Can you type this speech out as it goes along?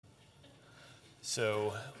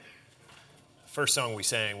So, first song we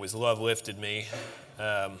sang was "Love Lifted Me,"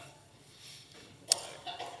 and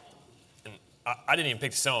I didn't even pick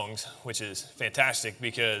the songs, which is fantastic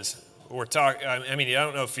because we're talking. I mean, I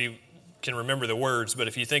don't know if you can remember the words, but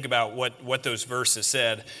if you think about what those verses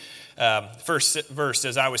said, first verse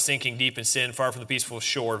says, "I was sinking deep in sin, far from the peaceful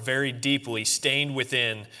shore, very deeply stained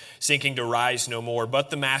within, sinking to rise no more. But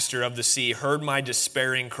the master of the sea heard my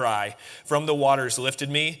despairing cry. From the waters lifted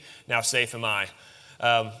me, now safe am I."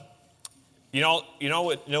 You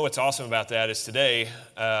know what's awesome about that is today,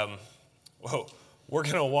 we're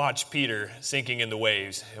going to watch Peter sinking in the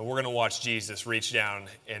waves, and we're going to watch Jesus reach down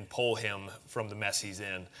and pull him from the mess he's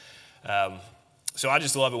in. So I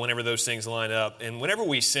just love it whenever those things line up. And whenever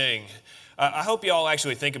we sing, I hope you all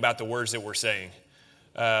actually think about the words that we're saying.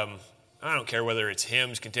 I don't care whether it's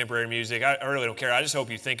hymns, contemporary music. I really don't care. I just hope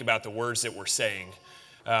you think about the words that we're saying.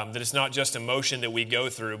 That it's not just emotion that we go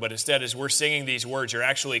through, but instead as we're singing these words, you're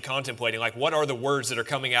actually contemplating, like, what are the words that are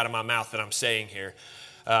coming out of my mouth that I'm saying here?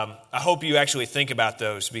 I hope you actually think about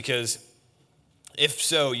those, because if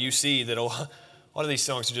so, you see that a lot of these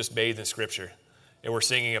songs are just bathed in Scripture. And we're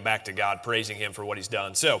singing it back to God, praising Him for what He's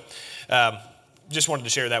done. So, just wanted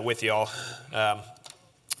to share that with you all.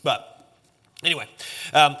 But anyway,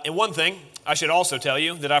 and one thing I should also tell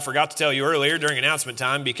you that I forgot to tell you earlier during announcement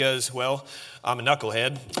time because, well, I'm a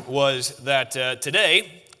knucklehead, was that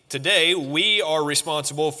today we are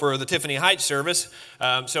responsible for the Tiffany Heights service.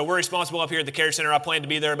 So we're responsible up here at the Care Center. I plan to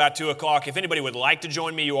be there about 2 o'clock. If anybody would like to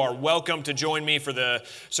join me, you are welcome to join me for the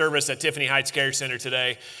service at Tiffany Heights Care Center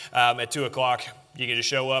today at 2 o'clock. You can just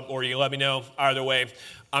show up or you can let me know. Either way,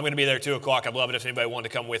 I'm going to be there at 2 o'clock. I'd love it if anybody wanted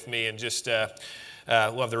to come with me and just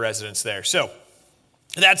love the residents there. So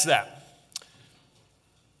that's that.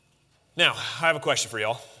 Now, I have a question for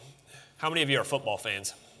y'all. How many of you are football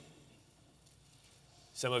fans?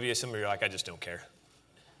 Some of you are like, I just don't care.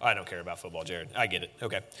 I don't care about football, Jared. I get it.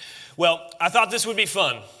 Okay. Well, I thought this would be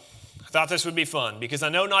fun. Because I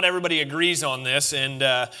know not everybody agrees on this,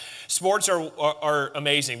 and sports are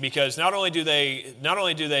amazing because not only do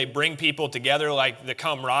they bring people together, like the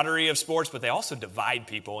camaraderie of sports, but they also divide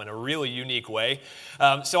people in a really unique way.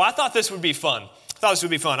 So I thought this would be fun. So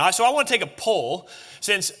I want to take a poll.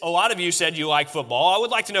 Since a lot of you said you like football, I would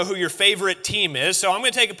like to know who your favorite team is. So I'm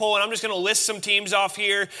going to take a poll, and I'm just going to list some teams off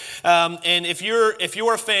here. And if you're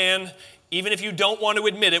a fan, even if you don't want to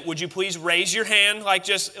admit it, would you please raise your hand,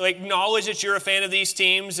 just acknowledge that you're a fan of these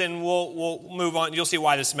teams, and we'll move on. You'll see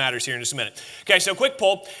why this matters here in just a minute. Okay, so quick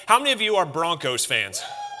poll. How many of you are Broncos fans?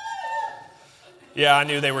 Yeah, I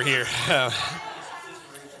knew they were here.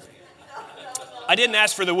 I didn't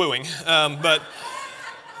ask for the wooing, but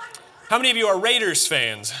how many of you are Raiders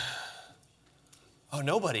fans? Oh,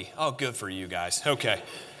 nobody. Oh, good for you guys. Okay.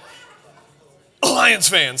 Lions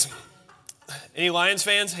fans. Any Lions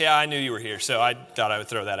fans? Yeah, I knew you were here, so I thought I would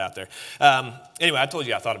throw that out there. Anyway, I told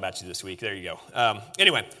you I thought about you this week. There you go.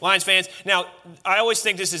 Anyway, Lions fans. Now, I always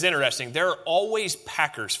think this is interesting. There are always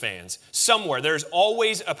Packers fans. Somewhere, there's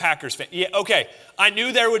always a Packers fan. Yeah, okay. I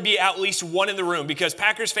knew there would be at least one in the room because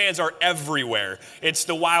Packers fans are everywhere. It's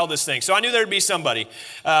the wildest thing. So I knew there would be somebody.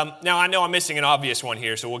 Now, I know I'm missing an obvious one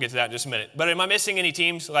here, so we'll get to that in just a minute. But am I missing any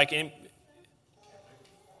teams?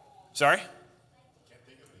 Sorry?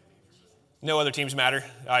 No other teams matter?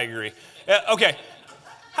 I agree. Okay.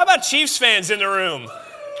 How about Chiefs fans in the room?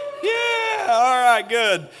 Yeah, all right,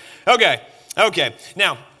 good. Okay.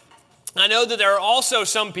 Now, I know that there are also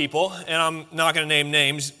some people, and I'm not going to name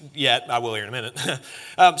names yet. I will here in a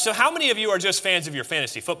minute. So how many of you are just fans of your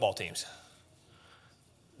fantasy football teams?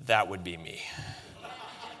 That would be me.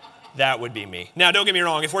 Now, don't get me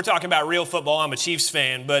wrong. If we're talking about real football, I'm a Chiefs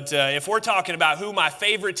fan. But if we're talking about who my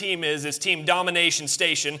favorite team is, it's Team Domination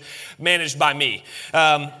Station, managed by me.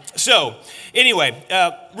 So, anyway,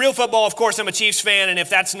 real football, of course, I'm a Chiefs fan. And if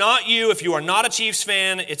that's not you, if you are not a Chiefs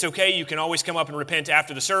fan, it's okay. You can always come up and repent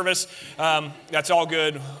after the service. That's all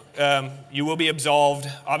good. You will be absolved.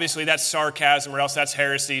 Obviously, that's sarcasm or else that's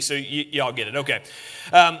heresy. So, y'all get it. Okay.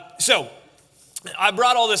 So, I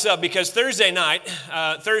brought all this up because Thursday night,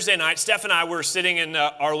 Steph and I were sitting in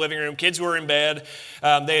our living room. Kids were in bed.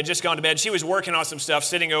 They had just gone to bed. She was working on some stuff,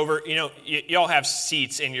 sitting over. You know, y'all have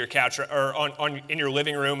seats in your couch or in your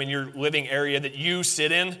living room, in your living area that you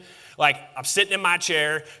sit in. Like, I'm sitting in my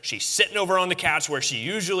chair. She's sitting over on the couch where she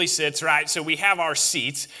usually sits, right? So we have our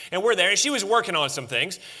seats, and we're there. And she was working on some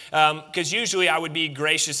things because usually I would be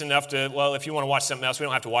gracious enough to, well, if you want to watch something else, we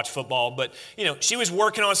don't have to watch football. But, she was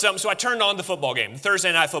working on something, so I turned on the football game, the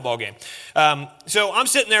Thursday night football game. So I'm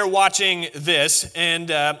sitting there watching this, and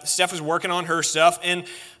Steph was working on her stuff. And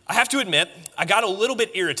I have to admit, I got a little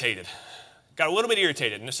bit irritated. Got a little bit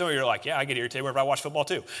irritated. And some of you are like, yeah, I get irritated whenever I watch football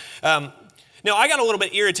too. No, I got a little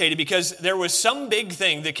bit irritated because there was some big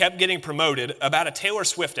thing that kept getting promoted about a Taylor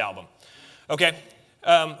Swift album. Okay?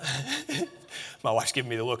 My wife's giving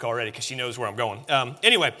me the look already because she knows where I'm going.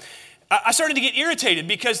 Anyway, I started to get irritated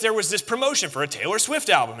because there was this promotion for a Taylor Swift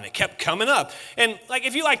album and it kept coming up. And like,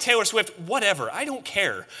 if you like Taylor Swift, whatever, I don't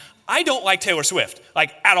care. I don't like Taylor Swift,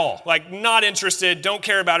 like at all. Like not interested, don't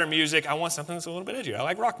care about her music. I want something that's a little bit edgier. I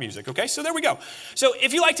like rock music, okay? So there we go. So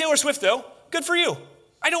if you like Taylor Swift though, good for you.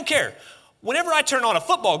 I don't care. Whenever I turn on a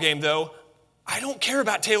football game though, I don't care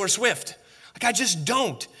about Taylor Swift. Like I just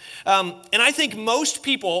don't. And I think most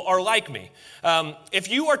people are like me. If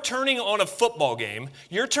you are turning on a football game,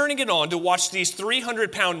 you're turning it on to watch these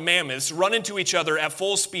 300-pound mammoths run into each other at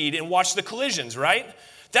full speed and watch the collisions, right?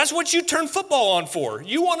 That's what you turn football on for.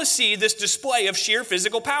 You want to see this display of sheer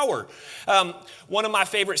physical power. One of my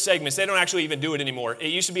favorite segments, they don't actually even do it anymore. It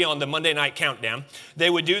used to be on the Monday Night Countdown. They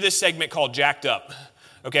would do this segment called Jacked Up.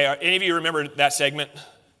 Okay, any of you remember that segment?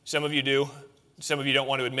 Some of you do. Some of you don't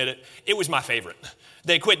want to admit it. It was my favorite.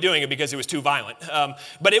 They quit doing it because it was too violent.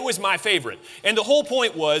 But it was my favorite. And the whole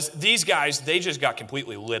point was these guys, they just got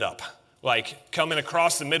completely lit up. Like coming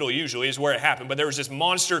across the middle usually is where it happened. But there was this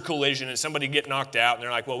monster collision and somebody get knocked out. And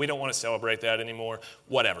they're like, well, we don't want to celebrate that anymore.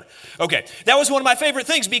 Whatever. Okay, that was one of my favorite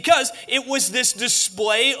things because it was this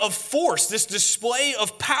display of force, this display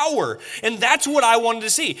of power. And that's what I wanted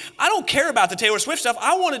to see. I don't care about the Taylor Swift stuff.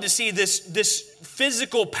 I wanted to see this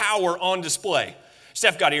physical power on display.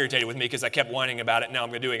 Steph got irritated with me because I kept whining about it. Now I'm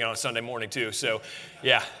going to do it on a Sunday morning too. So,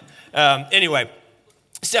 yeah. Anyway,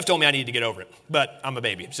 Steph told me I needed to get over it, but I'm a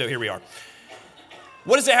baby, so here we are.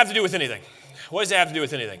 What does that have to do with anything? What does that have to do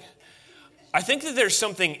with anything? I think that there's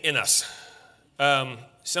something in us,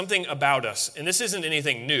 something about us, and this isn't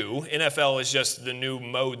anything new. NFL is just the new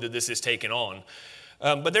mode that this is taken on.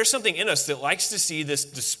 But there's something in us that likes to see this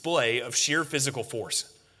display of sheer physical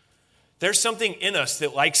force. There's something in us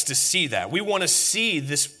that likes to see that. We want to see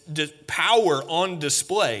this power on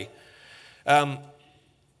display.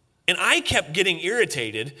 And I kept getting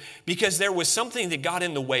irritated because there was something that got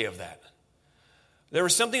in the way of that. There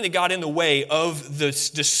was something that got in the way of this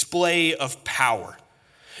display of power.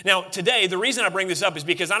 Now, today, the reason I bring this up is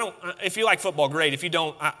because if you like football, great. If you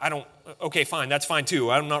don't, I don't, okay, fine, that's fine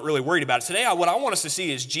too. I'm not really worried about it. Today, what I want us to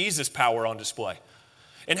see is Jesus' power on display.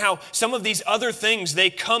 And how some of these other things,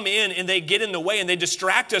 they come in and they get in the way and they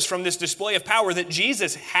distract us from this display of power that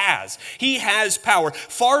Jesus has. He has power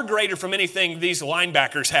far greater from anything these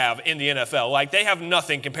linebackers have in the NFL. Like they have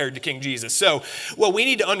nothing compared to King Jesus. So what we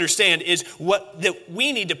need to understand is that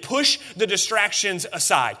we need to push the distractions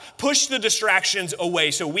aside, push the distractions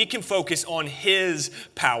away so we can focus on His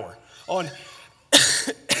power, on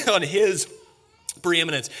His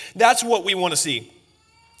preeminence. That's what we want to see.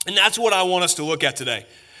 And that's what I want us to look at today.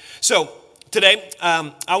 So today,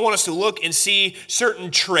 I want us to look and see certain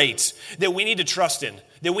traits that we need to trust in,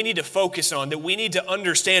 that we need to focus on, that we need to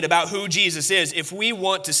understand about who Jesus is if we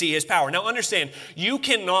want to see His power. Now understand, you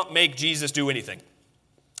cannot make Jesus do anything.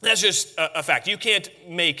 That's just a fact. You can't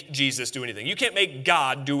make Jesus do anything. You can't make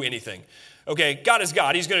God do anything. Okay, God is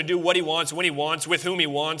God. He's going to do what He wants, when He wants, with whom He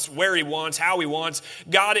wants, where He wants, how He wants.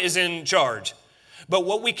 God is in charge. But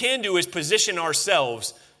what we can do is position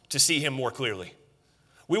ourselves to see Him more clearly.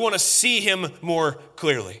 We want to see Him more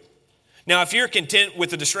clearly. Now, if you're content with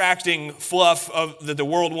the distracting fluff that the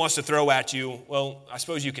world wants to throw at you, well, I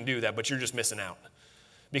suppose you can do that, but you're just missing out.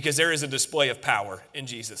 Because there is a display of power in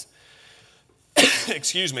Jesus.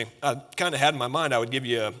 Excuse me. I kind of had in my mind I would give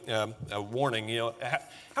you a warning. You know,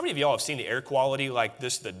 how many of y'all have seen the air quality like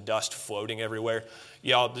this, the dust floating everywhere?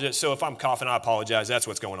 Y'all, so if I'm coughing, I apologize. That's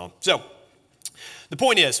what's going on. So, the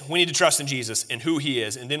point is, we need to trust in Jesus and who He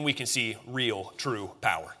is, and then we can see real, true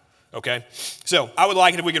power, okay? So I would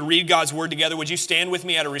like it if we could read God's Word together. Would you stand with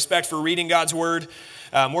me out of respect for reading God's Word?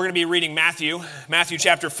 We're going to be reading Matthew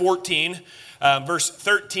chapter 14, verse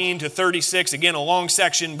 13 to 36. Again, a long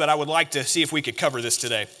section, but I would like to see if we could cover this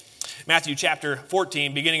today. Matthew chapter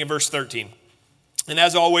 14, beginning in verse 13. And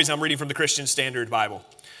as always, I'm reading from the Christian Standard Bible.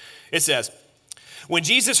 It says, "When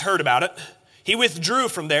Jesus heard about it, He withdrew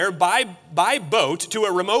from there by boat to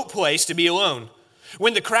a remote place to be alone.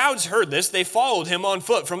 When the crowds heard this, they followed Him on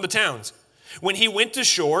foot from the towns. When He went to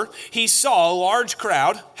shore, He saw a large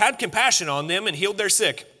crowd, had compassion on them, and healed their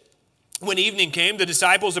sick. When evening came, the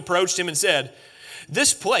disciples approached Him and said,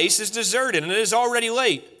 'This place is deserted and it is already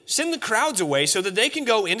late. Send the crowds away so that they can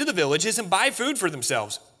go into the villages and buy food for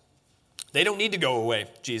themselves.' 'They don't need to go away,'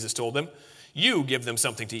 Jesus told them. 'You give them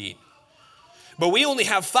something to eat.' 'But we only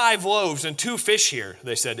have 5 loaves and 2 fish here,'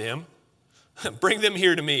 they said to Him. 'Bring them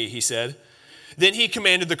here to me,' He said. Then he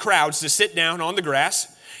commanded the crowds to sit down on the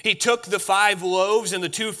grass. He took the 5 loaves and the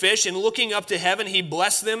 2 fish, and looking up to heaven, he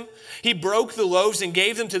blessed them. He broke the loaves and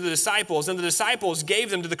gave them to the disciples, and the disciples gave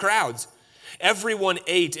them to the crowds. Everyone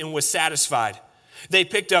ate and was satisfied. They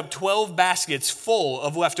picked up 12 baskets full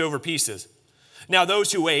of leftover pieces. Now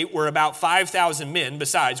those who ate were about 5,000 men,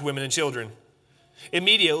 besides women and children.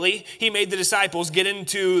 Immediately, he made the disciples get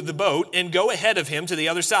into the boat and go ahead of him to the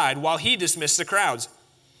other side while he dismissed the crowds.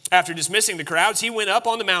 After dismissing the crowds, he went up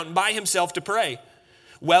on the mountain by himself to pray.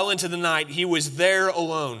 Well into the night, he was there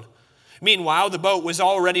alone. Meanwhile, the boat was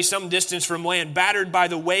already some distance from land, battered by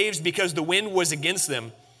the waves because the wind was against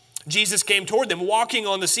them. Jesus came toward them, walking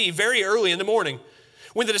on the sea very early in the morning.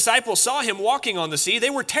 When the disciples saw him walking on the sea,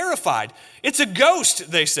 they were terrified. "It's a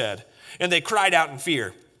ghost," they said, and they cried out in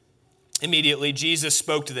fear. Immediately, Jesus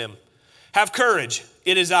spoke to them. "Have courage,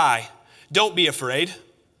 it is I. Don't be afraid."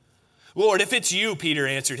 "Lord, if it's you," Peter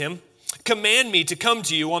answered him, "command me to come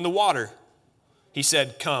to you on the water." He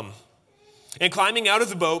said, "Come." And climbing out of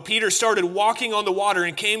the boat, Peter started walking on the water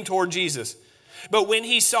and came toward Jesus. But when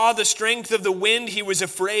he saw the strength of the wind, he was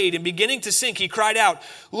afraid, and beginning to sink, he cried out,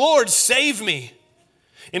 "Lord, save me."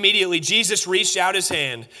 Immediately Jesus reached out his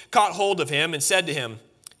hand, caught hold of him, and said to him,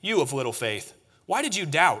 "You of little faith, why did you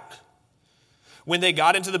doubt?" When they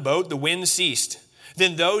got into the boat, the wind ceased.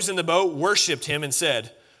 Then those in the boat worshipped him and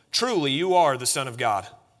said, "Truly you are the Son of God."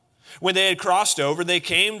 When they had crossed over, they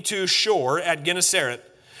came to shore at Gennesaret.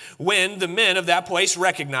 When the men of that place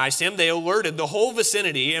recognized him, they alerted the whole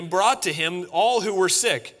vicinity and brought to him all who were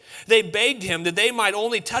sick. They begged him that they might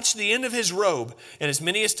only touch the end of his robe, and as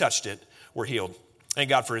many as touched it were healed. Thank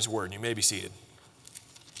God for his word. You may be seated.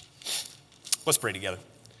 Let's pray together.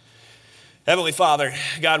 Heavenly Father,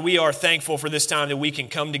 God, we are thankful for this time that we can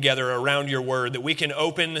come together around your word, that we can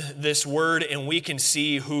open this word and we can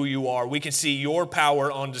see who you are. We can see your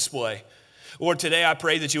power on display. Lord, today I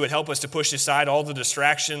pray that you would help us to push aside all the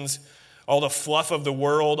distractions, all the fluff of the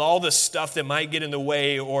world, all the stuff that might get in the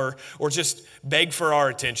way or just beg for our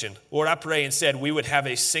attention. Lord, I pray instead we would have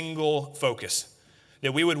a single focus,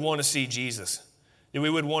 that we would want to see Jesus, that we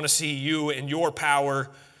would want to see you and your power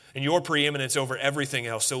and your preeminence over everything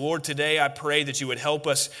else. So Lord, today I pray that you would help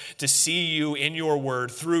us to see you in your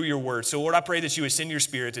word, through your word. So Lord, I pray that you would send your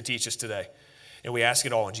Spirit to teach us today. And we ask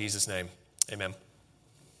it all in Jesus' name. Amen.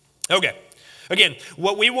 Okay. Again,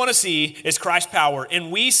 what we want to see is Christ's power, and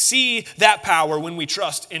we see that power when we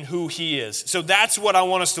trust in who he is. So that's what I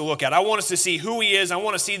want us to look at. I want us to see who he is. I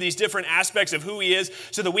want to see these different aspects of who he is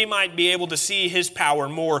so that we might be able to see his power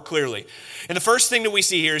more clearly. And the first thing that we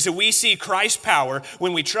see here is that we see Christ's power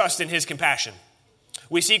when we trust in his compassion.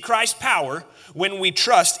 We see Christ's power when we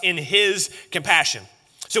trust in his compassion.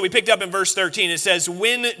 So we picked up in verse 13, it says,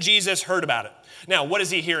 when Jesus heard about it. Now, what is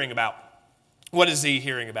he hearing about? What is he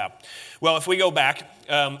hearing about? Well, if we go back,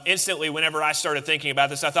 instantly whenever I started thinking about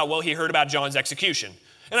this, I thought, well, he heard about John's execution.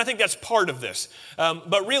 And I think that's part of this.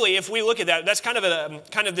 But really, if we look at that, that's kind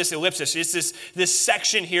of this ellipsis. It's this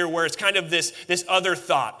section here where it's kind of this other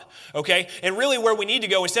thought, okay? And really where we need to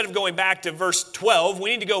go, instead of going back to verse 12,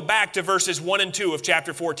 we need to go back to verses 1 and 2 of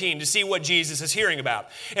chapter 14 to see what Jesus is hearing about.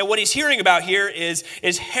 And what he's hearing about here is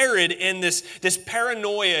Herod in this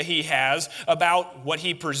paranoia he has about what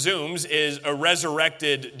he presumes is a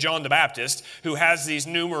resurrected John the Baptist who has these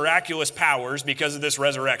new miraculous powers because of this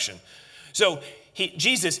resurrection. So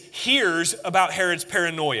Jesus hears about Herod's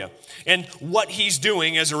paranoia and what he's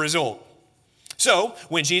doing as a result. So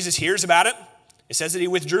when Jesus hears about it, it says that he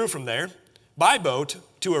withdrew from there by boat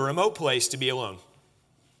to a remote place to be alone.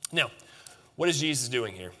 Now, what is Jesus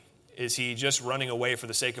doing here? Is he just running away for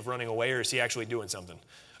the sake of running away, or is he actually doing something?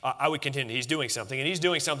 I would contend he's doing something, and he's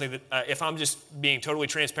doing something that, if I'm just being totally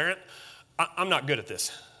transparent, I'm not good at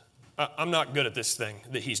this. I'm not good at this thing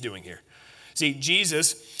that he's doing here. See,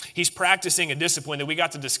 Jesus, he's practicing a discipline that we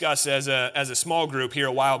got to discuss as a small group here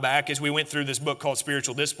a while back as we went through this book called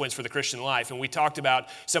Spiritual Disciplines for the Christian Life. And we talked about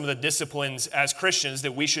some of the disciplines as Christians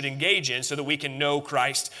that we should engage in so that we can know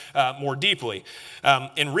Christ more deeply.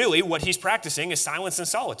 And really, what he's practicing is silence and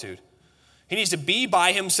solitude. He needs to be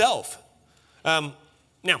by himself.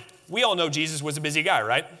 Now, we all know Jesus was a busy guy,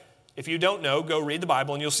 right? If you don't know, go read the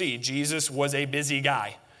Bible and you'll see Jesus was a busy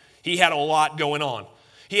guy. He had a lot going on.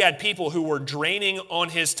 He had people who were draining on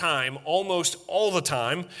his time almost all the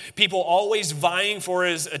time, people always vying for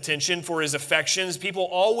his attention, for his affections, people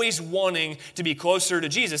always wanting to be closer to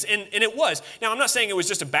Jesus. And it was. Now, I'm not saying it was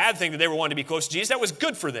just a bad thing that they were wanting to be close to Jesus. That was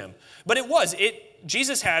good for them. But it was.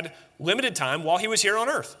 Jesus had limited time while he was here on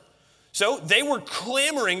earth. So they were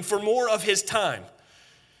clamoring for more of his time.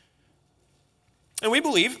 And we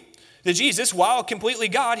believe that Jesus, while completely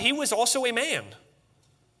God, he was also a man.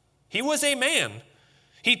 He was a man.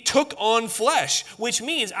 He took on flesh, which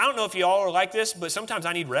means, I don't know if y'all are like this, but sometimes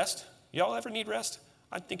I need rest. Y'all ever need rest?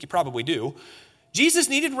 I think you probably do. Jesus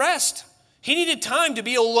needed rest. He needed time to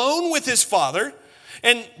be alone with his Father.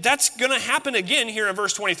 And that's going to happen again here in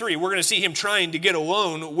verse 23. We're going to see him trying to get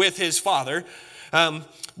alone with his Father.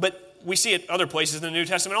 But we see it other places in the New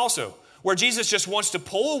Testament also, where Jesus just wants to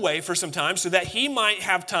pull away for some time so that he might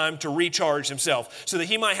have time to recharge himself, so that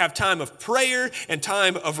he might have time of prayer and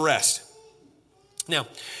time of rest. Now,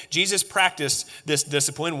 Jesus practiced this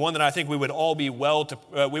discipline, one that I think we would all do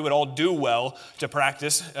well to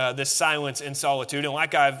practice, this silence and solitude. And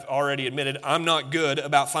like I've already admitted, I'm not good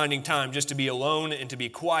about finding time just to be alone and to be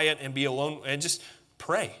quiet and be alone and just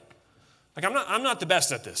pray. Like I'm not the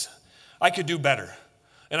best at this. I could do better.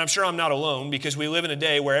 And I'm sure I'm not alone, because we live in a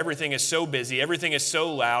day where everything is so busy, everything is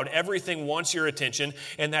so loud, everything wants your attention,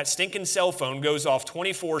 and that stinking cell phone goes off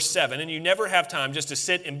 24/7, and you never have time just to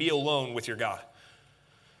sit and be alone with your God.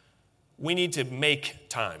 We need to make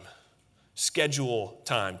time, schedule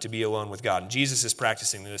time to be alone with God. And Jesus is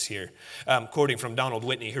practicing this here. Quoting from Donald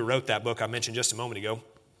Whitney, who wrote that book I mentioned just a moment ago.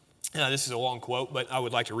 This is a long quote, but I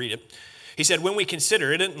would like to read it. He said, "When we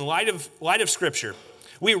consider it in light of Scripture,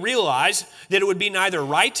 we realize that it would be neither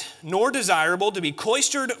right nor desirable to be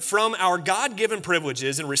cloistered from our God-given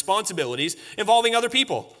privileges and responsibilities involving other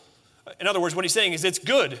people." In other words, what he's saying is it's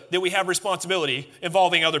good that we have responsibility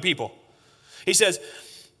involving other people. He says,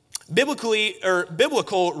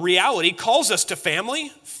 biblical reality calls us to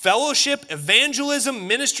family, fellowship, evangelism,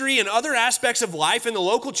 ministry, and other aspects of life in the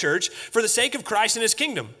local church for the sake of Christ and his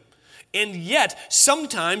kingdom. And yet,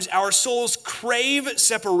 sometimes our souls crave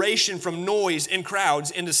separation from noise and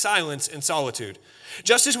crowds into silence and solitude.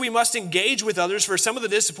 Just as we must engage with others for some of the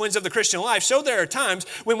disciplines of the Christian life, so there are times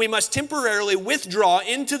when we must temporarily withdraw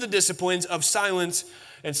into the disciplines of silence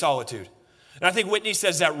and solitude. And I think Whitney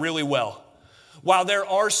says that really well. While there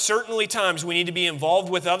are certainly times we need to be involved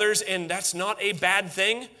with others, and that's not a bad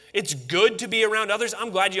thing, it's good to be around others. I'm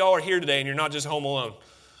glad y'all are here today and you're not just home alone.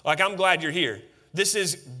 Like, I'm glad you're here. This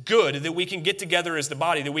is good that we can get together as the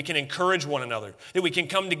body, that we can encourage one another, that we can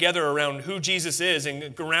come together around who Jesus is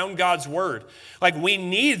and around God's word. Like, we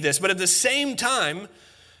need this, but at the same time,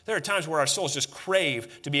 there are times where our souls just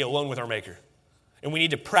crave to be alone with our Maker. And we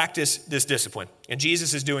need to practice this discipline. And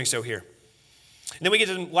Jesus is doing so here. And then we get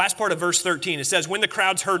to the last part of verse 13. It says, when the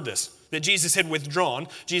crowds heard this, that Jesus had withdrawn,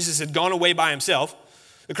 Jesus had gone away by himself,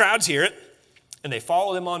 the crowds hear it, and they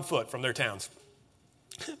follow him on foot from their towns.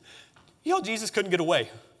 Jesus couldn't get away.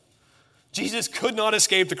 Jesus could not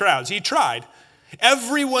escape the crowds. He tried.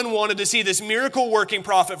 Everyone wanted to see this miracle-working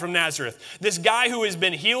prophet from Nazareth, this guy who has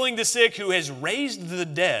been healing the sick, who has raised the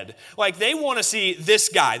dead. Like, they want to see this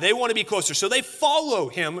guy. They want to be closer. So they follow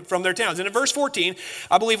him from their towns. And in verse 14,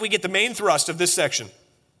 I believe we get the main thrust of this section.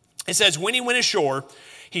 It says, when he went ashore,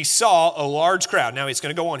 he saw a large crowd. Now, it's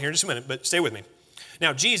going to go on here in just a minute, but stay with me.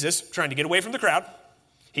 Now, Jesus, trying to get away from the crowd,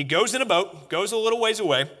 he goes in a boat, goes a little ways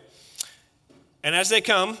away, and as they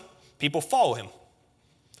come, people follow him.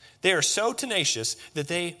 They are so tenacious that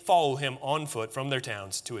they follow him on foot from their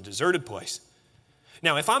towns to a deserted place.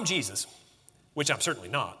 Now, if I'm Jesus, which I'm certainly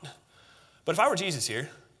not, but if I were Jesus here,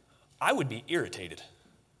 I would be irritated.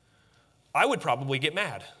 I would probably get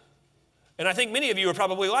mad. And I think many of you are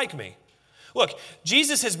probably like me. Look,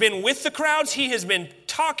 Jesus has been with the crowds. He has been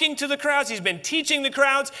talking to the crowds. He's been teaching the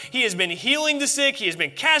crowds. He has been healing the sick. He has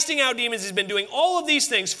been casting out demons. He's been doing all of these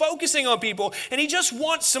things, focusing on people, and he just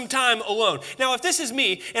wants some time alone. Now, if this is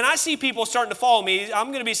me and I see people starting to follow me, I'm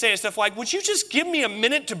going to be saying stuff like, would you just give me a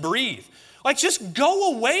minute to breathe? Like, just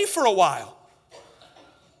go away for a while.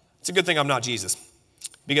 It's a good thing I'm not Jesus,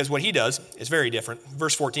 because what he does is very different.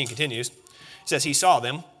 Verse 14 continues. It says he saw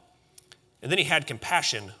them, and then he had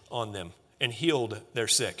compassion on them and healed their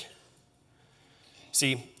sick.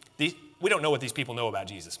 See, we don't know what these people know about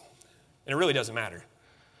Jesus, and it really doesn't matter.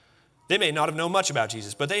 They may not have known much about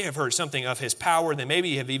Jesus, but they have heard something of his power. They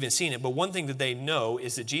maybe have even seen it, but one thing that they know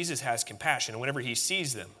is that Jesus has compassion, and whenever he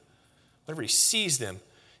sees them,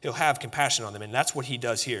 he'll have compassion on them, and that's what he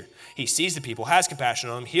does here. He sees the people, has compassion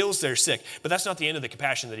on them, heals their sick, but that's not the end of the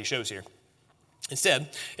compassion that he shows here. Instead,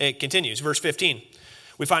 it continues, verse 15.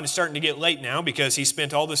 We find it's starting to get late now because he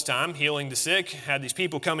spent all this time healing the sick, had these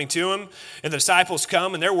people coming to him, and the disciples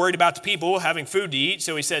come, and they're worried about the people having food to eat,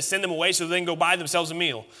 so he says, send them away so they can go buy themselves a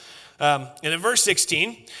meal. And in verse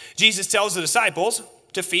 16, Jesus tells the disciples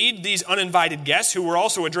to feed these uninvited guests who were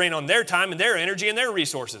also a drain on their time and their energy and their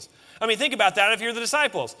resources. I mean, think about that if you're the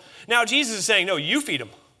disciples. Now Jesus is saying, no, you feed them.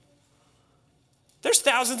 There's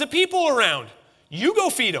thousands of people around. You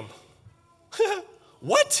go feed them.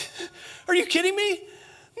 What? Are you kidding me?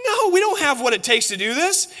 No, we don't have what it takes to do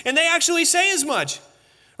this. And they actually say as much.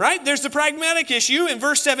 Right? There's the pragmatic issue in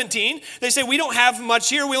verse 17. They say, we don't have much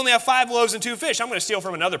here. We only have 5 loaves and 2 fish. I'm going to steal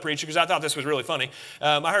from another preacher because I thought this was really funny.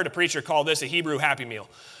 I heard a preacher call this a Hebrew Happy Meal.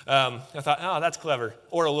 I thought, oh, that's clever.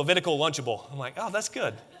 Or a Levitical Lunchable. I'm like, oh, that's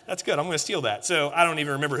good. That's good. I'm going to steal that. So I don't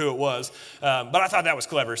even remember who it was. But I thought that was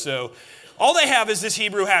clever. So all they have is this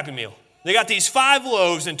Hebrew Happy Meal. They got these 5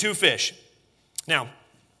 loaves and 2 fish. Now,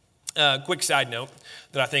 quick side note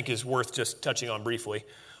that I think is worth just touching on briefly.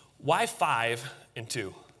 Why 5 and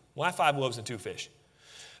 2? Why 5 loaves and 2 fish?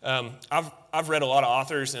 I've read a lot of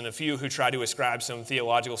authors and a few who try to ascribe some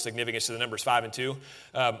theological significance to the numbers 5 and 2.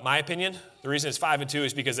 My opinion, the reason it's 5 and 2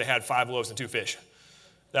 is because they had 5 loaves and 2 fish.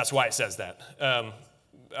 That's why it says that.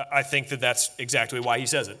 I think that that's exactly why he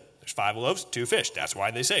says it. There's 5 loaves, 2 fish. That's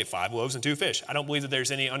why they say 5 loaves and 2 fish. I don't believe that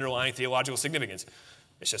there's any underlying theological significance.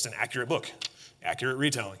 It's just an accurate book, accurate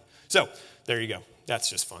retelling. So there you go. That's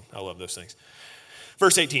just fun. I love those things.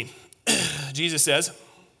 Verse 18, Jesus says,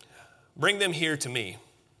 bring them here to me.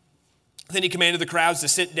 Then he commanded the crowds to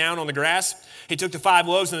sit down on the grass. He took the 5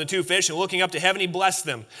 loaves and the 2 fish, and looking up to heaven, he blessed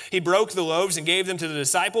them. He broke the loaves and gave them to the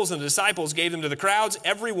disciples, and the disciples gave them to the crowds.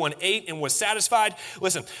 Everyone ate and was satisfied.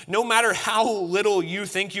 Listen, no matter how little you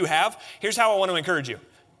think you have, here's how I want to encourage you.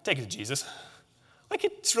 Take it to Jesus. Like,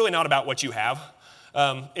 it's really not about what you have.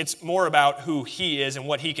 It's more about who he is and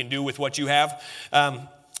what he can do with what you have.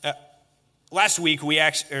 Last week,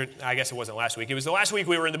 I guess it wasn't last week. It was the last week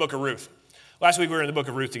we were in the book of Ruth. Last week we were in the book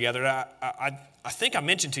of Ruth together. I think I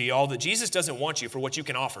mentioned to you all that Jesus doesn't want you for what you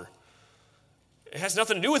can offer. It has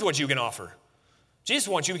nothing to do with what you can offer. Jesus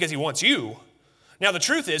wants you because he wants you. Now the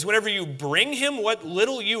truth is, whenever you bring him what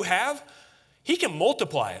little you have, he can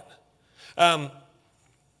multiply it. I'm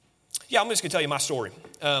just going to tell you my story.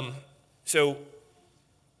 So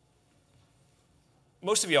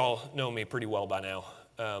most of y'all know me pretty well by now.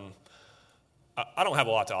 I don't have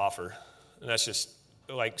a lot to offer, and that's just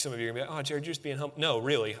like some of you are going to be like, oh, Jared, you're just being humble. No,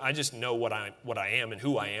 really, I just know what I am and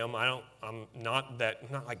who I am. I'm not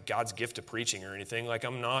like God's gift to preaching or anything. Like,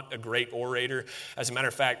 I'm not a great orator. As a matter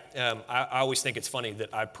of fact, I always think it's funny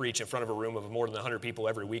that I preach in front of a room of more than 100 people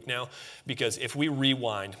every week now, because if we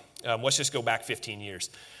rewind, let's just go back 15 years,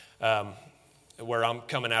 where I'm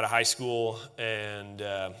coming out of high school and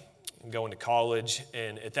going to college,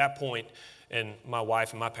 and at that point, and my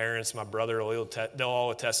wife and my parents, my brother, they'll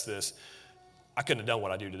all attest to this. I couldn't have done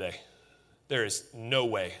what I do today. There is no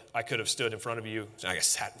way I could have stood in front of you, I guess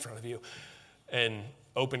sat in front of you, and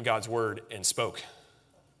opened God's word and spoke.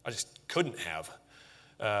 I just couldn't have.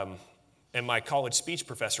 And my college speech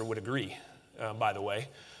professor would agree, by the way.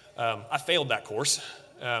 I failed that course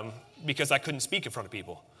because I couldn't speak in front of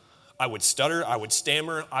people. I would stutter, I would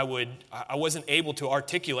stammer, I wasn't able to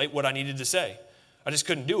articulate what I needed to say. I just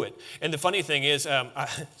couldn't do it. And the funny thing is, some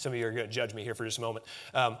of you are going to judge me here for just a moment.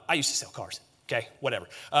 I used to sell cars. Okay, whatever.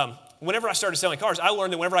 Whenever I started selling cars, I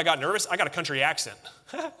learned that whenever I got nervous, I got a country accent.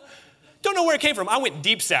 Don't know where it came from. I went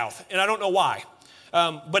deep south, and I don't know why.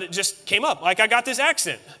 But it just came up. Like, I got this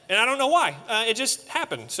accent, and I don't know why. It just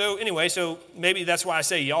happened. So anyway, maybe that's why I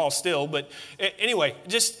say y'all still. But anyway, it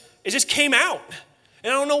just came out,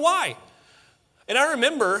 and I don't know why. And I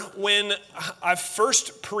remember when I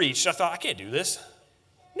first preached, I thought, I can't do this.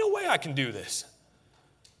 No way I can do this.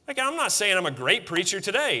 Like, I'm not saying I'm a great preacher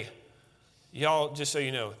today. Y'all, just so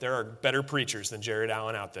you know, there are better preachers than Jared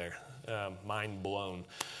Allen out there. Mind blown.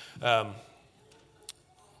 But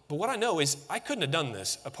what I know is I couldn't have done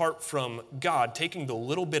this apart from God taking the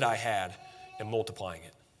little bit I had and multiplying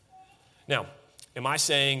it. Now, am I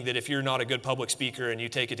saying that if you're not a good public speaker and you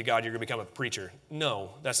take it to God, you're going to become a preacher?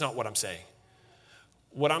 No, that's not what I'm saying.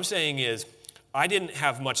 What I'm saying is I didn't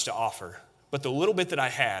have much to offer, but the little bit that I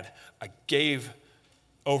had, I gave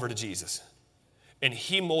over to Jesus. And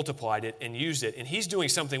he multiplied it and used it, and he's doing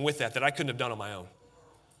something with that I couldn't have done on my own.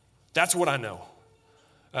 That's what I know.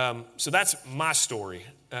 So that's my story.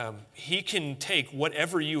 He can take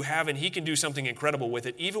whatever you have, and he can do something incredible with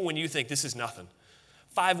it, even when you think this is nothing.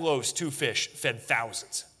 5 loaves, 2 fish fed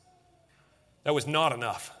thousands. That was not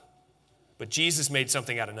enough. But Jesus made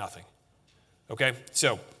something out of nothing. Okay?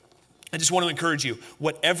 So I just want to encourage you,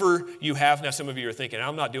 whatever you have. Now, some of you are thinking,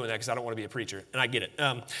 I'm not doing that because I don't want to be a preacher, and I get it.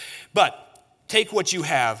 But take what you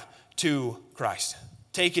have to Christ.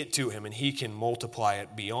 Take it to him, and he can multiply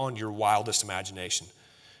it beyond your wildest imagination.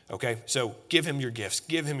 Okay, so give him your gifts,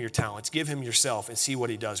 give him your talents, give him yourself, and see what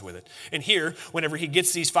he does with it. And here, whenever he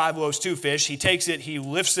gets these 5 loaves, 2 fish, he takes it, he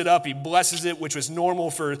lifts it up, he blesses it, which was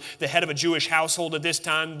normal for the head of a Jewish household at this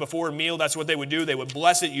time. Before a meal, that's what they would do. They would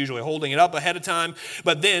bless it, usually holding it up ahead of time.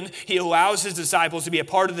 But then he allows his disciples to be a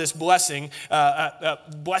part of this blessing,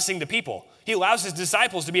 blessing the people. He allows his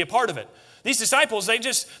disciples to be a part of it. These disciples,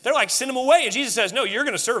 they're like, send them away. And Jesus says, no, you're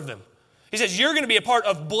going to serve them. He says, you're going to be a part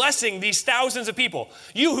of blessing these thousands of people.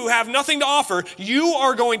 You who have nothing to offer, you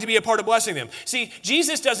are going to be a part of blessing them. See,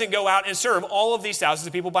 Jesus doesn't go out and serve all of these thousands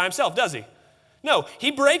of people by himself, does he? No,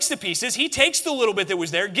 he breaks the pieces. He takes the little bit that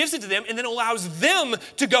was there, gives it to them, and then allows them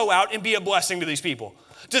to go out and be a blessing to these people,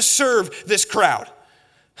 to serve this crowd.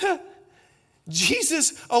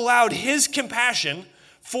 Jesus allowed his compassion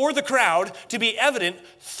for the crowd to be evident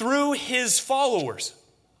through his followers.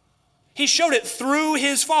 He showed it through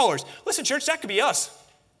his followers. Listen, church, that could be us.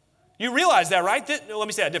 You realize that, right? Let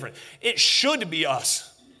me say that different. It should be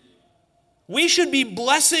us. We should be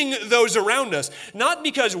blessing those around us, not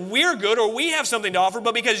because we're good or we have something to offer,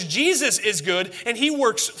 but because Jesus is good and he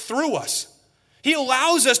works through us. He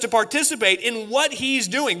allows us to participate in what he's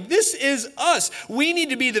doing. This is us. We need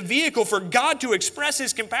to be the vehicle for God to express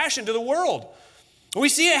his compassion to the world. We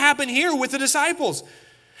see it happen here with the disciples.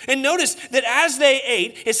 And notice that as they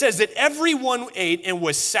ate, it says that everyone ate and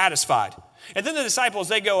was satisfied. And then the disciples,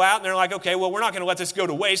 they go out and they're like, okay, well, we're not going to let this go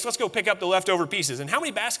to waste. Let's go pick up the leftover pieces. And how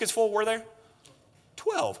many baskets full were there?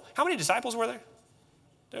 12. How many disciples were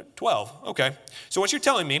there? 12. Okay. So what you're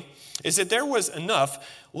telling me is that there was enough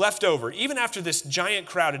left over. Even after this giant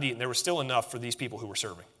crowd had eaten, there was still enough for these people who were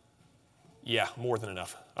serving. Yeah, more than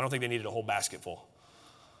enough. I don't think they needed a whole basket full.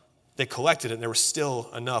 They collected it, and there was still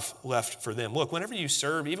enough left for them. Look, whenever you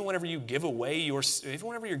serve, even whenever you give away even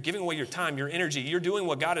whenever you're giving away your time, your energy, you're doing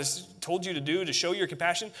what God has told you to do to show your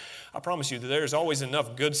compassion, I promise you that there's always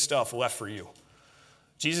enough good stuff left for you.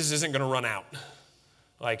 Jesus isn't going to run out.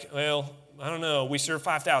 Like, well, I don't know. We serve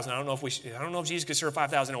 5,000. I don't know if Jesus could serve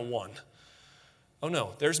 5,000 in one. Oh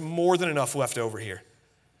no, there's more than enough left over here.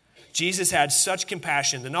 Jesus had such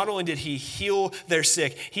compassion that not only did he heal their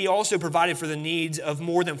sick, he also provided for the needs of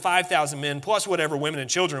more than 5,000 men, plus whatever women and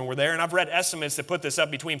children were there. And I've read estimates that put this up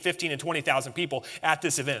between 15 and 20,000 people at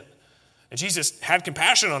this event. And Jesus had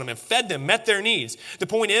compassion on them and fed them, met their needs. The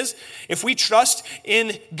point is, if we trust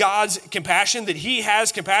in God's compassion, that he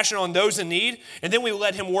has compassion on those in need, and then we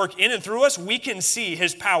let him work in and through us, we can see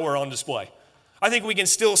his power on display. I think we can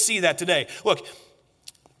still see that today. Look,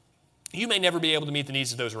 you may never be able to meet the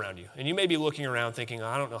needs of those around you. And you may be looking around thinking,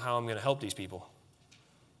 I don't know how I'm going to help these people.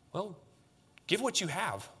 Well, give what you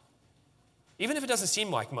have, even if it doesn't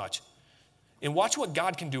seem like much, and watch what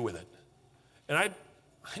God can do with it. And I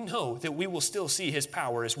know that we will still see his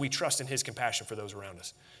power as we trust in his compassion for those around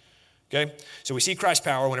us. Okay? So we see Christ's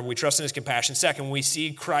power whenever we trust in his compassion. Second, we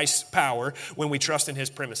see Christ's power when we trust in his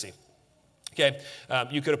primacy. Okay?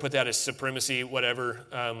 You could have put that as supremacy,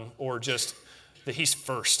 whatever, or just that he's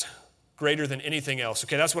first, greater than anything else.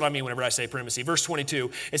 Okay, that's what I mean whenever I say primacy. Verse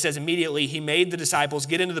 22, it says, immediately he made the disciples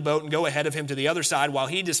get into the boat and go ahead of him to the other side while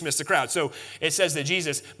he dismissed the crowd. So it says that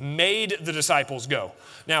Jesus made the disciples go.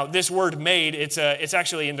 Now, this word made, it's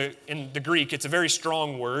actually in the Greek, it's a very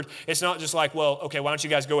strong word. It's not just like, well, okay, why don't you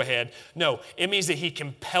guys go ahead? No, it means that he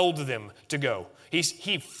compelled them to go.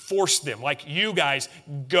 He forced them, like, you guys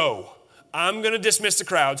go. I'm going to dismiss the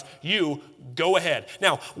crowds. You go ahead.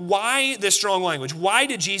 Now, why this strong language? Why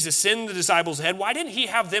did Jesus send the disciples ahead? Why didn't he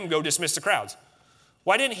have them go dismiss the crowds?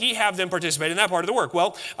 Why didn't he have them participate in that part of the work?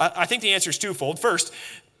 Well, I think the answer is twofold. First,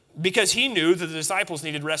 because he knew that the disciples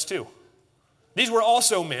needed rest too. These were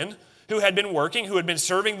also men who had been working, who had been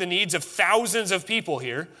serving the needs of thousands of people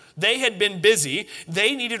here. They had been busy.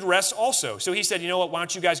 They needed rest also. So he said, you know what, why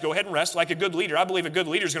don't you guys go ahead and rest like a good leader. I believe a good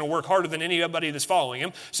leader is going to work harder than anybody that's following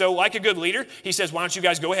him. So like a good leader, he says, why don't you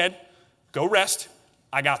guys go ahead, go rest.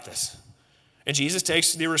 I got this. And Jesus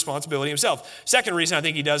takes the responsibility himself. Second reason I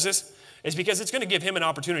think he does this is because it's going to give him an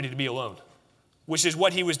opportunity to be alone, which is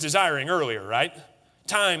what he was desiring earlier, right?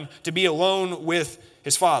 Time to be alone with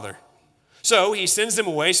his Father. So he sends them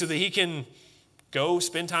away so that he can go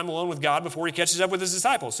spend time alone with God before he catches up with his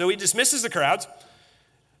disciples. So he dismisses the crowds,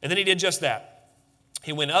 and then he did just that.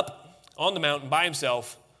 He went up on the mountain by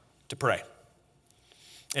himself to pray.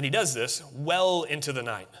 And he does this well into the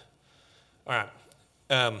night. All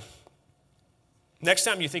right. Next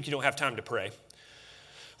time you think you don't have time to pray,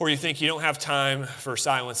 or you think you don't have time for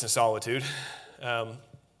silence and solitude,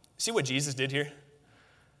 see what Jesus did here?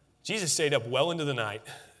 Jesus stayed up well into the night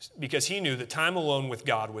because he knew that time alone with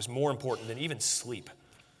God was more important than even sleep.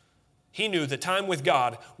 He knew that time with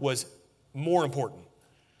God was more important.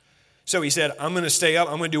 So he said, I'm going to stay up.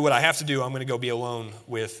 I'm going to do what I have to do. I'm going to go be alone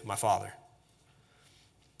with my Father.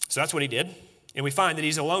 So that's what he did. And we find that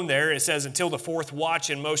he's alone there. It says until the fourth watch.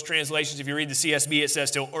 In most translations, if you read the CSB, it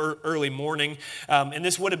says till early morning. And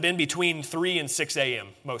this would have been between 3 and 6 a.m.,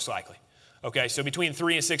 most likely. Okay, so between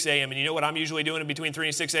 3 and 6 a.m. And you know what I'm usually doing between 3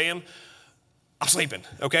 and 6 a.m.? I'm sleeping,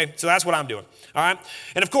 okay? So that's what I'm doing, all right?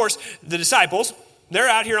 And of course, the disciples, they're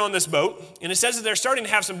out here on this boat, and it says that they're starting to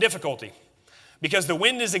have some difficulty because the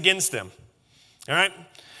wind is against them, all right?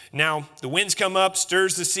 Now, the winds come up,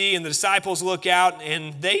 stirs the sea, and the disciples look out,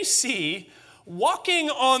 and they see, walking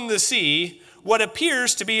on the sea, what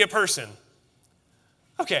appears to be a person.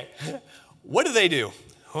 Okay, what do?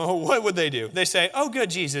 Oh, what would they do? They say, oh, good,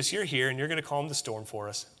 Jesus, you're here, and you're going to calm the storm for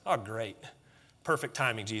us. Oh, great. Perfect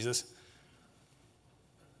timing, Jesus.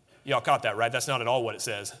 Y'all caught that, right? That's not at all what it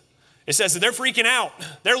says. It says that they're freaking out.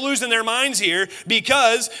 They're losing their minds here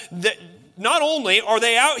because not only are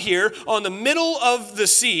they out here on the middle of the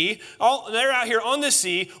sea, they're out here on the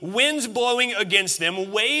sea, winds blowing against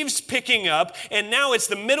them, waves picking up, and now it's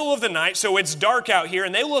the middle of the night, so it's dark out here,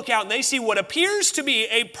 and they look out and they see what appears to be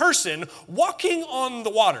a person walking on the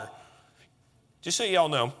water. Just so y'all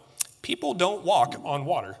know, people don't walk on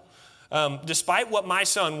water. Despite what my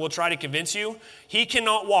son will try to convince you, he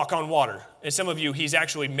cannot walk on water. And some of you, he's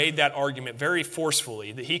actually made that argument very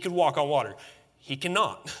forcefully that he could walk on water. He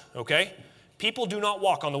cannot, okay? People do not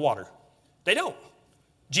walk on the water. They don't.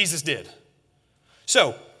 Jesus did.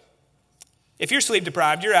 So, if you're sleep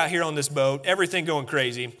deprived, you're out here on this boat, everything going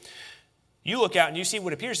crazy, you look out and you see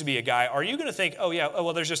what appears to be a guy, are you going to think,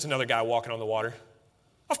 well, there's just another guy walking on the water?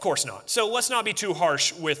 Of course not. So let's not be too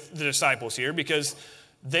harsh with the disciples here because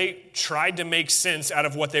they tried to make sense out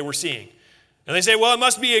of what they were seeing. And they say, well, it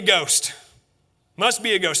must be a ghost. Must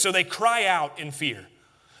be a ghost. So they cry out in fear.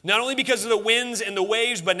 Not only because of the winds and the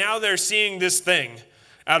waves, but now they're seeing this thing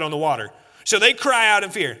out on the water. So they cry out in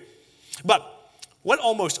fear. But what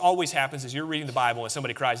almost always happens is you're reading the Bible and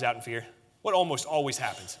somebody cries out in fear. What almost always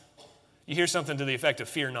happens? You hear something to the effect of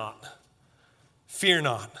fear not. Fear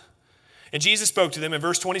not. And Jesus spoke to them in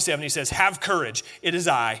verse 27. He says, have courage. It is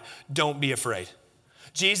I. Don't be afraid.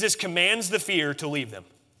 Jesus commands the fear to leave them.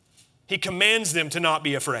 He commands them to not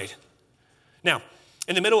be afraid. Now,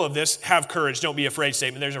 in the middle of this, have courage, don't be afraid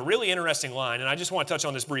statement, there's a really interesting line, and I just want to touch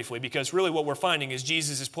on this briefly because really what we're finding is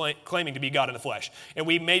Jesus is claiming to be God in the flesh. And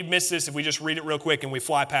we may miss this if we just read it real quick and we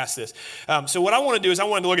fly past this. So what I want to do is I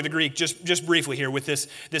wanted to look at the Greek just briefly here with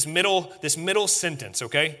this middle sentence,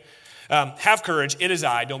 okay? Have courage, it is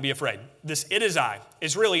I, don't be afraid. This it is I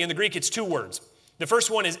is really, in the Greek, it's two words. The first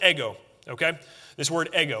one is ego, okay? This word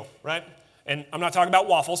ego, right? And I'm not talking about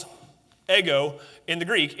waffles. Ego in the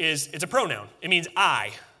Greek it's a pronoun. It means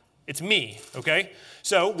I. It's me, okay?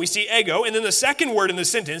 So we see ego, and then the second word in the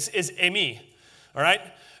sentence is emi, all right?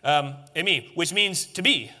 Emi, which means to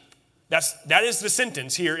be. That is the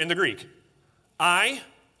sentence here in the Greek. I,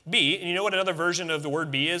 be, and you know what another version of the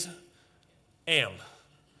word be is? Am.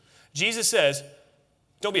 Jesus says,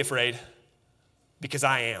 don't be afraid, because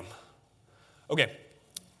I am. Okay.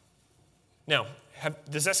 Now,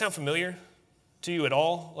 does that sound familiar to you at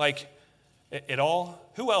all? Like, at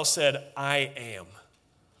all? Who else said, I am?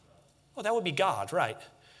 Well, that would be God, right?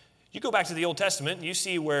 You go back to the Old Testament, and you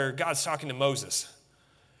see where God's talking to Moses.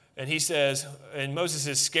 And he says, and Moses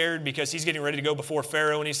is scared because he's getting ready to go before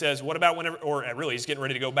Pharaoh, and he says, what about whenever, or really he's getting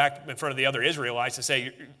ready to go back in front of the other Israelites and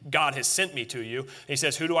say, God has sent me to you. And he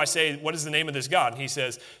says, who do I say, what is the name of this God? And he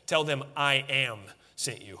says, tell them I am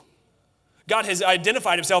sent you. God has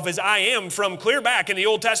identified himself as I am from clear back in the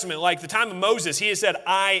Old Testament. Like the time of Moses, he has said,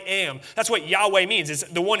 I am. That's what Yahweh means. It's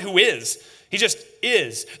the one who is. He just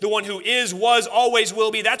is. The one who is, was, always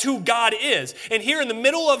will be. That's who God is. And here in the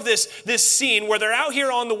middle of this scene where they're out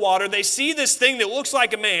here on the water, they see this thing that looks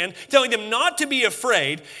like a man telling them not to be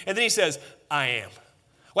afraid. And then he says, I am.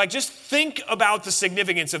 Like, just think about the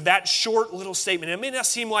significance of that short little statement. It may not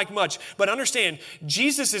seem like much, but understand,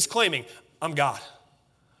 Jesus is claiming, I'm God.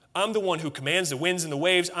 I'm the one who commands the winds and the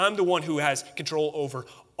waves. I'm the one who has control over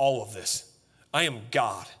all of this. I am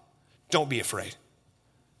God. Don't be afraid.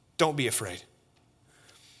 Don't be afraid.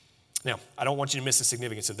 Now, I don't want you to miss the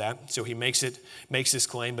significance of that. So he makes this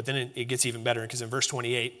claim, but then it gets even better because in verse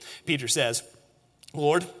 28, Peter says,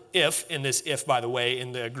 Lord, if, and this if, by the way,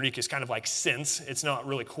 in the Greek is kind of like since. It's not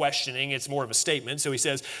really questioning. It's more of a statement. So he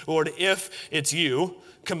says, Lord, if it's you,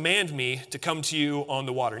 command me to come to you on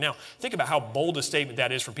the water. Now, think about how bold a statement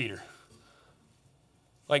that is from Peter.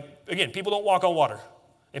 Like, again, people don't walk on water.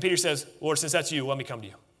 And Peter says, Lord, since that's you, let me come to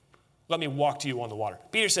you. Let me walk to you on the water.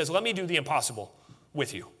 Peter says, let me do the impossible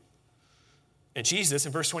with you. And Jesus,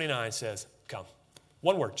 in verse 29, says, come.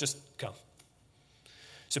 One word, just come.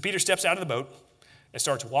 So Peter steps out of the boat and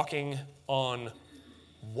starts walking on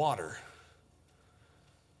water.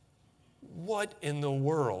 What in the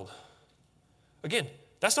world? Again,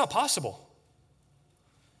 that's not possible.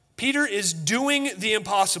 Peter is doing the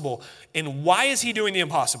impossible. And why is he doing the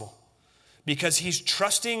impossible? Because he's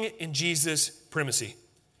trusting in Jesus' primacy.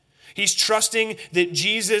 He's trusting that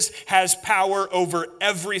Jesus has power over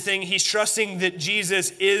everything. He's trusting that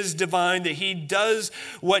Jesus is divine, that he does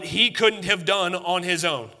what he couldn't have done on his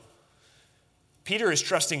own. Peter is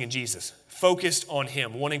trusting in Jesus, focused on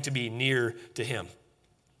him, wanting to be near to him.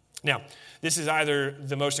 Now, this is either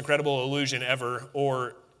the most incredible illusion ever,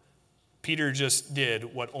 or Peter just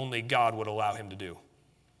did what only God would allow him to do.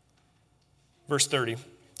 Verse 30,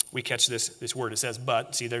 we catch this word. It says,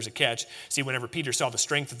 but, see, there's a catch. See, whenever Peter saw the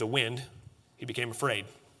strength of the wind, he became afraid.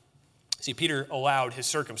 See, Peter allowed his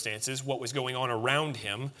circumstances, what was going on around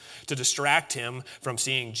him, to distract him from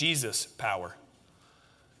seeing Jesus' power.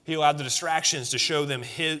 He allowed the distractions to show them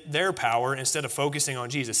their power instead of focusing on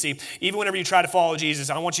Jesus. See, even whenever you try to follow Jesus,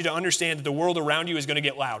 I want you to understand that the world around you is going to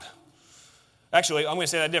get loud. Actually, I'm going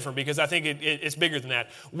to say that different because I think it's bigger than that.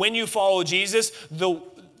 When you follow Jesus,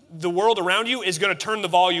 the world around you is going to turn the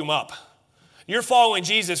volume up. You're following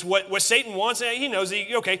Jesus. What Satan wants, he knows.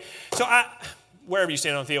 Okay, so wherever you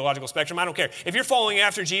stand on the theological spectrum, I don't care. If you're following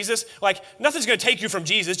after Jesus, nothing's going to take you from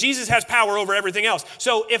Jesus. Jesus has power over everything else.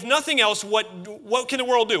 So if nothing else, what can the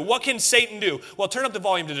world do? What can Satan do? Well, turn up the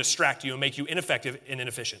volume to distract you and make you ineffective and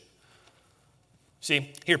inefficient.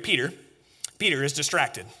 See, here Peter is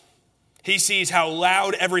distracted. He sees how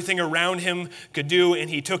loud everything around him could do, and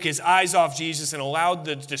he took his eyes off Jesus and allowed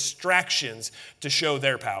the distractions to show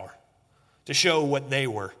their power, to show what they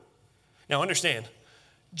were. Now understand,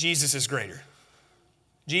 Jesus is greater.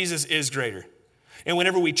 Jesus is greater. And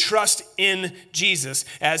whenever we trust in Jesus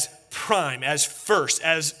as prime, as first,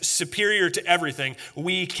 as superior to everything,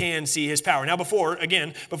 we can see his power. Now before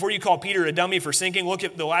you call Peter a dummy for sinking, look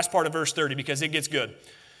at the last part of verse 30 because it gets good.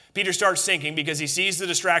 Peter starts sinking because he sees the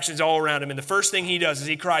distractions all around him. And the first thing he does is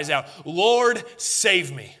he cries out, Lord,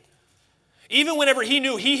 save me. Even whenever he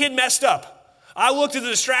knew he had messed up. I looked at the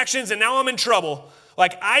distractions and now I'm in trouble.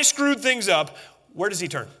 I screwed things up. Where does he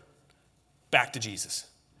turn? Back to Jesus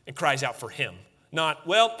and cries out for him. Not,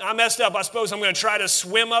 well, I messed up. I suppose I'm going to try to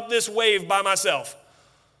swim up this wave by myself.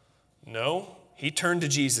 No, he turned to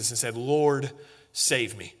Jesus and said, Lord,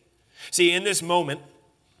 save me. See, in this moment,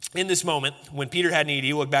 when Peter had need,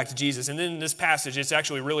 he looked back to Jesus. And then in this passage, it's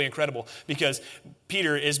actually really incredible because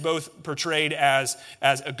Peter is both portrayed as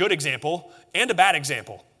a good example and a bad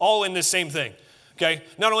example, all in this same thing. Okay?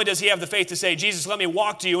 Not only does he have the faith to say, Jesus, let me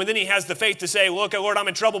walk to you, and then he has the faith to say, look, Lord, I'm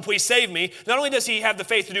in trouble, please save me. Not only does he have the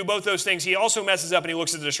faith to do both those things, he also messes up and he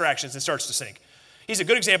looks at the distractions and starts to sink. He's a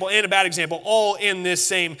good example and a bad example, all in this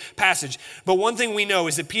same passage. But one thing we know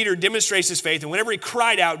is that Peter demonstrates his faith, and whenever he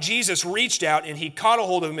cried out, Jesus reached out and he caught a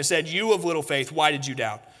hold of him and said, you of little faith, why did you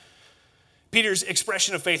doubt? Peter's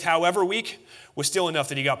expression of faith, however weak, was still enough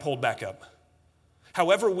that he got pulled back up.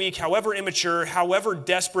 However weak, however immature, however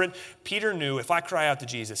desperate, Peter knew if I cry out to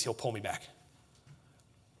Jesus, he'll pull me back.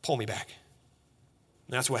 Pull me back.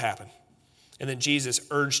 And that's what happened. And then Jesus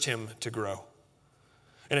urged him to grow.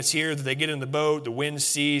 And it's here that they get in the boat, the winds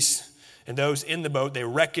cease, and those in the boat, they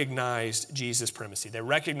recognized Jesus' primacy. They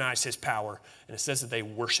recognized his power, and it says that they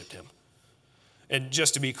worshiped him. And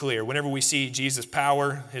just to be clear, whenever we see Jesus'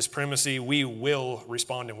 power, his primacy, we will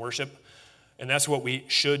respond in worship. And that's what we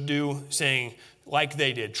should do, saying, like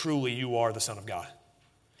they did, truly you are the Son of God.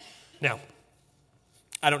 Now,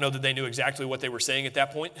 I don't know that they knew exactly what they were saying at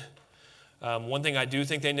that point. One thing I do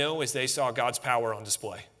think they know is they saw God's power on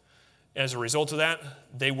display. As a result of that,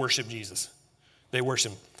 they worship Jesus. They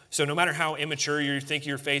worship him. So no matter how immature you think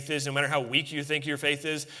your faith is, no matter how weak you think your faith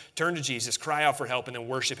is, turn to Jesus, cry out for help, and then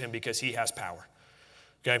worship him because he has power.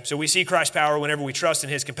 Okay, so we see Christ's power whenever we trust in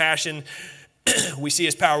his compassion. We see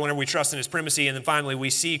his power whenever we trust in his primacy. And then finally, we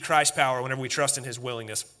see Christ's power whenever we trust in his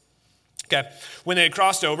willingness. Okay, when they had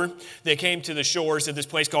crossed over, they came to the shores of this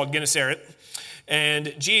place called Gennesaret.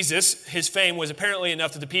 And Jesus, his fame was apparently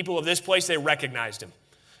enough that the people of this place, they recognized him.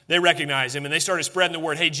 They recognized him and they started spreading the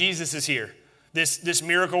word, hey, Jesus is here. This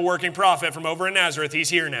miracle-working prophet from over in Nazareth, he's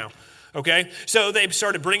here now. Okay? So they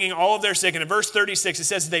started bringing all of their sick. And in verse 36, it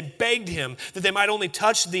says they begged him that they might only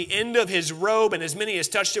touch the end of his robe, and as many as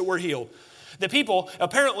touched it were healed. The people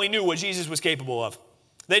apparently knew what Jesus was capable of.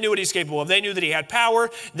 They knew what he's capable of. They knew that he had power.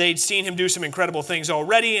 They'd seen him do some incredible things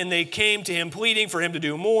already, and they came to him pleading for him to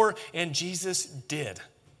do more, and Jesus did.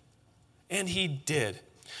 And he did.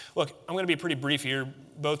 Look, I'm going to be pretty brief here,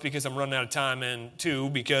 both because I'm running out of time and two,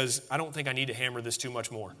 because I don't think I need to hammer this too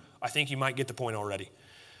much more. I think you might get the point already.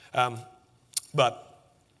 But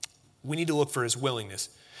We need to look for his willingness.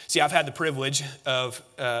 See, I've had the privilege of,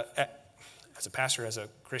 as a pastor, as a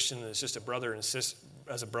Christian, as just a brother and sister,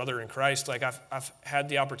 as a brother in Christ, like I've had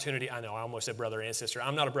the opportunity. I know I almost said brother and sister.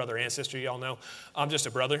 I'm not a brother and sister, y'all know. I'm just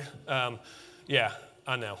a brother. Yeah,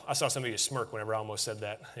 I know. I saw some of you smirk whenever I almost said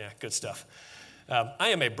that. Yeah, good stuff. I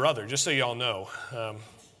am a brother, just so y'all know.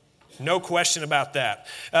 No question about that.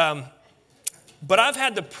 But I've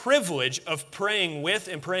had the privilege of praying with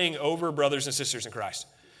and praying over brothers and sisters in Christ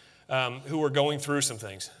who are going through some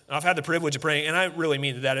things. I've had the privilege of praying, and I really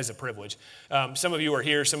mean that is a privilege. Some of you are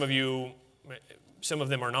here, some of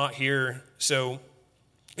them are not here. So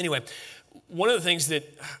anyway, one of the things that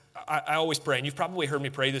I always pray, and you've probably heard me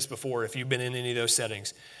pray this before if you've been in any of those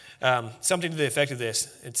settings, something to the effect of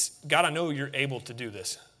this. It's, God, I know you're able to do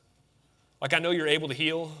this. Like I know you're able to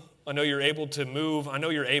heal. I know you're able to move. I know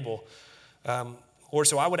you're able. Lord,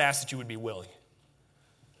 so I would ask that you would be willing.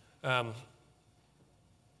 A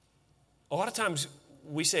lot of times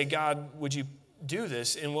we say, God, would you do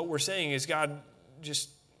this? And what we're saying is, God,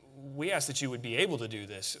 we ask that you would be able to do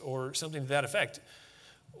this, or something to that effect.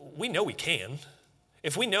 We know we can.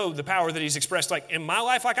 If we know the power that he's expressed, like in my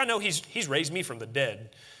life, like I know he's raised me from the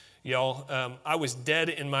dead, y'all. I was dead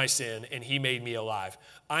in my sin, and he made me alive.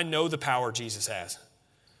 I know the power Jesus has.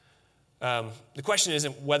 The question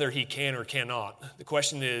isn't whether he can or cannot. The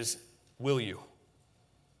question is, will you?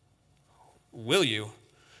 Will you?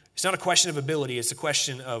 It's not a question of ability, it's a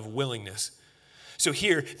question of willingness. So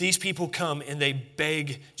here, these people come and they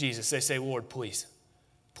beg Jesus. They say, Lord, please,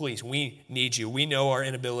 we need you. We know our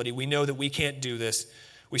inability. We know that we can't do this.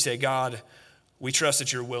 We say, God, we trust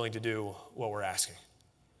that you're willing to do what we're asking.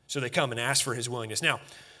 So they come and ask for his willingness. Now,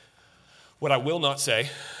 what I will not say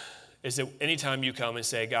is that anytime you come and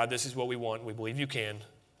say, God, this is what we want, we believe you can,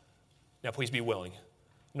 now please be willing.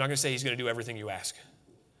 I'm not going to say he's going to do everything you ask.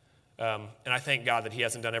 And I thank God that he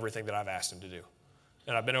hasn't done everything that I've asked him to do.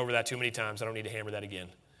 And I've been over that too many times. I don't need to hammer that again.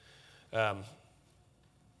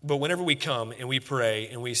 But whenever we come and we pray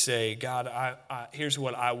and we say, God, here's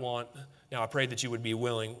what I want. Now I pray that you would be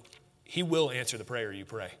willing. He will answer the prayer you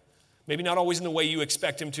pray. Maybe not always in the way you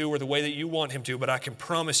expect him to or the way that you want him to, but I can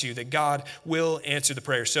promise you that God will answer the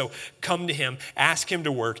prayer. So come to him, ask him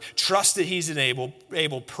to work, trust that he's able,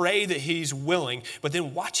 pray that he's willing, but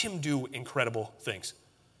then watch him do incredible things.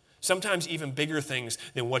 Sometimes even bigger things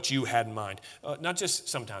than what you had in mind. Not just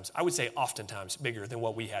sometimes, I would say oftentimes bigger than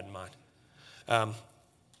what we had in mind.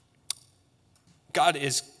 God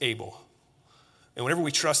is able. And whenever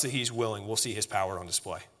we trust that he's willing, we'll see his power on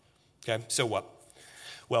display. Okay, so what?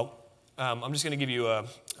 Well, I'm just going to give you I'm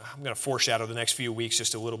going to foreshadow the next few weeks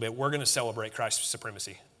just a little bit. We're going to celebrate Christ's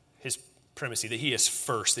supremacy, his primacy, that he is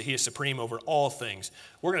first, that he is supreme over all things.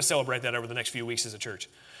 We're going to celebrate that over the next few weeks as a church.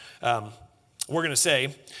 We're going to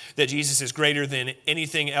say that Jesus is greater than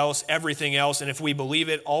anything else, everything else, and if we believe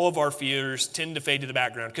it, all of our fears tend to fade to the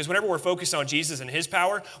background. Because whenever we're focused on Jesus and his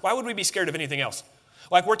power, why would we be scared of anything else?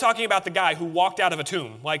 Like we're talking about the guy who walked out of a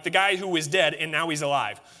tomb, like the guy who was dead and now he's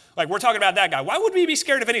alive. Like we're talking about that guy. Why would we be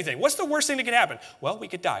scared of anything? What's the worst thing that could happen? Well, we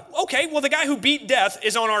could die. Okay, well the guy who beat death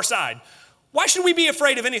is on our side. Why should we be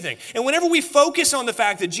afraid of anything? And whenever we focus on the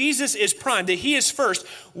fact that Jesus is prime, that he is first,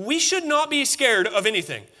 we should not be scared of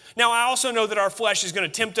anything. Now, I also know that our flesh is going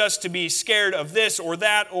to tempt us to be scared of this or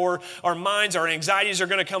that, or our minds, our anxieties are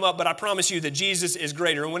going to come up, but I promise you that Jesus is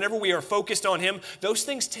greater. And whenever we are focused on him, those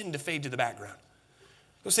things tend to fade to the background.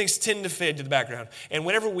 Those things tend to fade to the background. And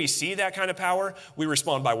whenever we see that kind of power, we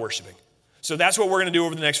respond by worshiping. So that's what we're going to do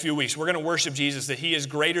over the next few weeks. We're going to worship Jesus, that he is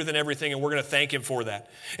greater than everything, and we're going to thank him for that.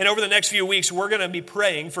 And over the next few weeks, we're going to be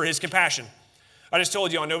praying for his compassion. I just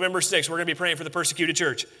told you on November 6th, we're going to be praying for the persecuted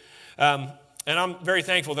church. And I'm very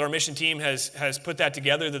thankful that our mission team has put that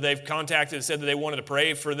together, that they've contacted and said that they wanted to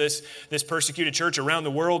pray for this persecuted church around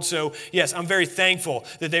the world. So yes, I'm very thankful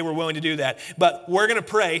that they were willing to do that. But we're going to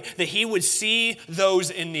pray that he would see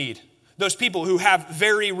those in need, those people who have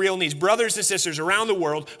very real needs, brothers and sisters around the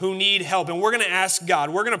world who need help. And we're going to ask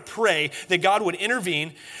God, we're going to pray that God would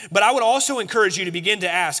intervene. But I would also encourage you to begin to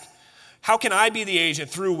ask, how can I be the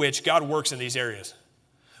agent through which God works in these areas?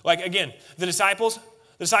 Like again, the disciples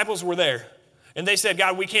were there. And they said,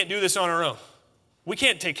 God, we can't do this on our own. We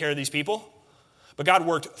can't take care of these people. But God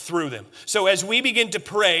worked through them. So as we begin to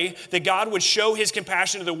pray that God would show his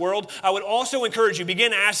compassion to the world, I would also encourage you,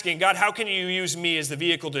 begin asking, God, how can you use me as the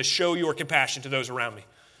vehicle to show your compassion to those around me?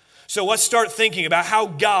 So let's start thinking about how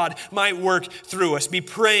God might work through us. Be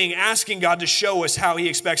praying, asking God to show us how he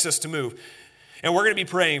expects us to move. And we're going to be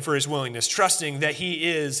praying for his willingness, trusting that he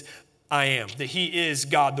is I am, that he is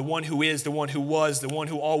God, the one who is, the one who was, the one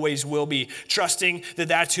who always will be, trusting that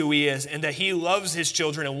that's who he is and that he loves his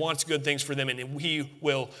children and wants good things for them and he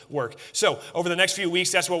will work. So over the next few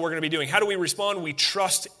weeks, that's what we're going to be doing. How do we respond? We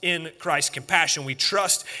trust in Christ's compassion. We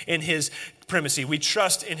trust in his primacy. We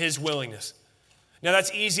trust in his willingness. Now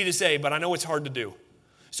that's easy to say, but I know it's hard to do.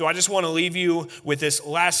 So I just want to leave you with this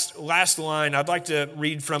last line. I'd like to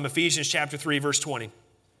read from Ephesians chapter 3, verse 20.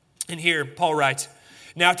 And here, Paul writes,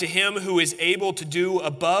 "Now to him who is able to do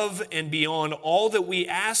above and beyond all that we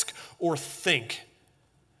ask or think."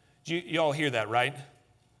 You all hear that, right?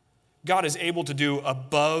 God is able to do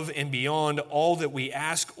above and beyond all that we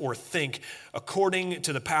ask or think according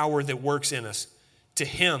to the power that works in us. To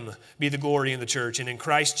him be the glory in the church and in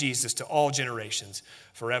Christ Jesus to all generations,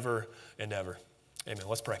 forever and ever. Amen.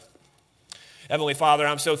 Let's pray. Heavenly Father,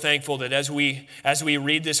 I'm so thankful that as we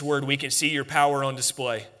read this word, we can see your power on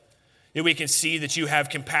display. That we can see that you have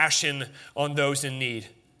compassion on those in need.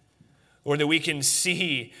 Or that we can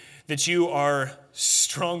see that you are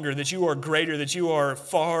stronger, that you are greater, that you are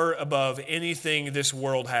far above anything this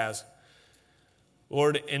world has.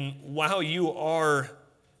 Lord, and while you are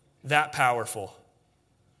that powerful,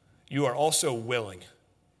 you are also willing.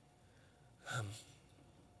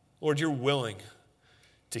 Lord, you're willing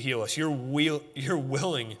to heal us. You're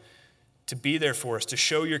willing to be there for us, to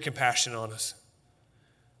show your compassion on us.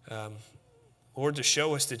 Lord, to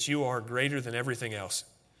show us that you are greater than everything else.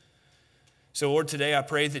 So, Lord, today I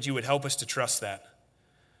pray that you would help us to trust that.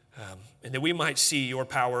 And that we might see your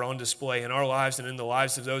power on display in our lives and in the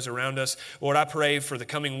lives of those around us. Lord, I pray for the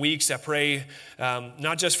coming weeks. I pray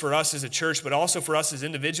not just for us as a church, but also for us as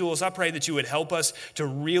individuals. I pray that you would help us to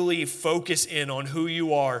really focus in on who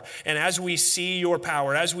you are. And as we see your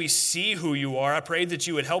power, as we see who you are, I pray that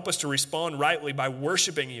you would help us to respond rightly by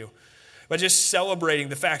worshiping you, by just celebrating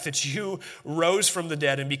the fact that you rose from the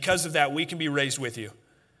dead. And because of that, we can be raised with you.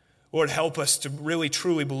 Lord, help us to really,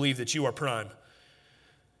 truly believe that you are prime.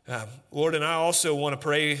 Lord, and I also want to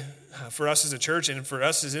pray for us as a church and for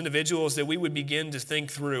us as individuals that we would begin to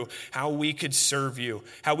think through how we could serve you,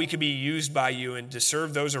 how we could be used by you and to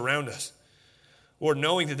serve those around us. Lord,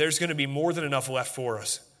 knowing that there's going to be more than enough left for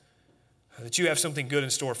us, that you have something good in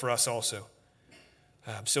store for us also.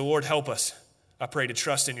 So Lord, help us, I pray, to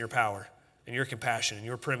trust in your power and your compassion and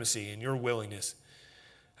your primacy and your willingness.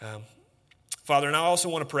 Father, and I also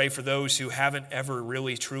want to pray for those who haven't ever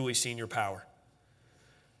really, truly seen your power.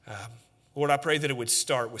 Lord, I pray that it would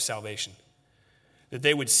start with salvation, that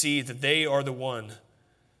they would see that they are the one,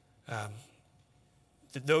 that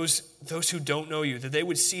those who don't know you, that they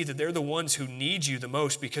would see that they're the ones who need you the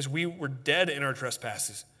most because we were dead in our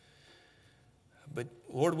trespasses. But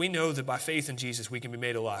Lord, we know that by faith in Jesus we can be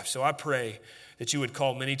made alive. So I pray that you would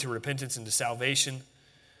call many to repentance and to salvation,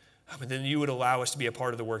 and then you would allow us to be a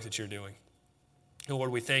part of the work that you're doing. And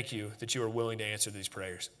Lord, we thank you that you are willing to answer these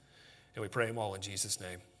prayers. And we pray them all in Jesus'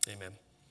 name. Amen.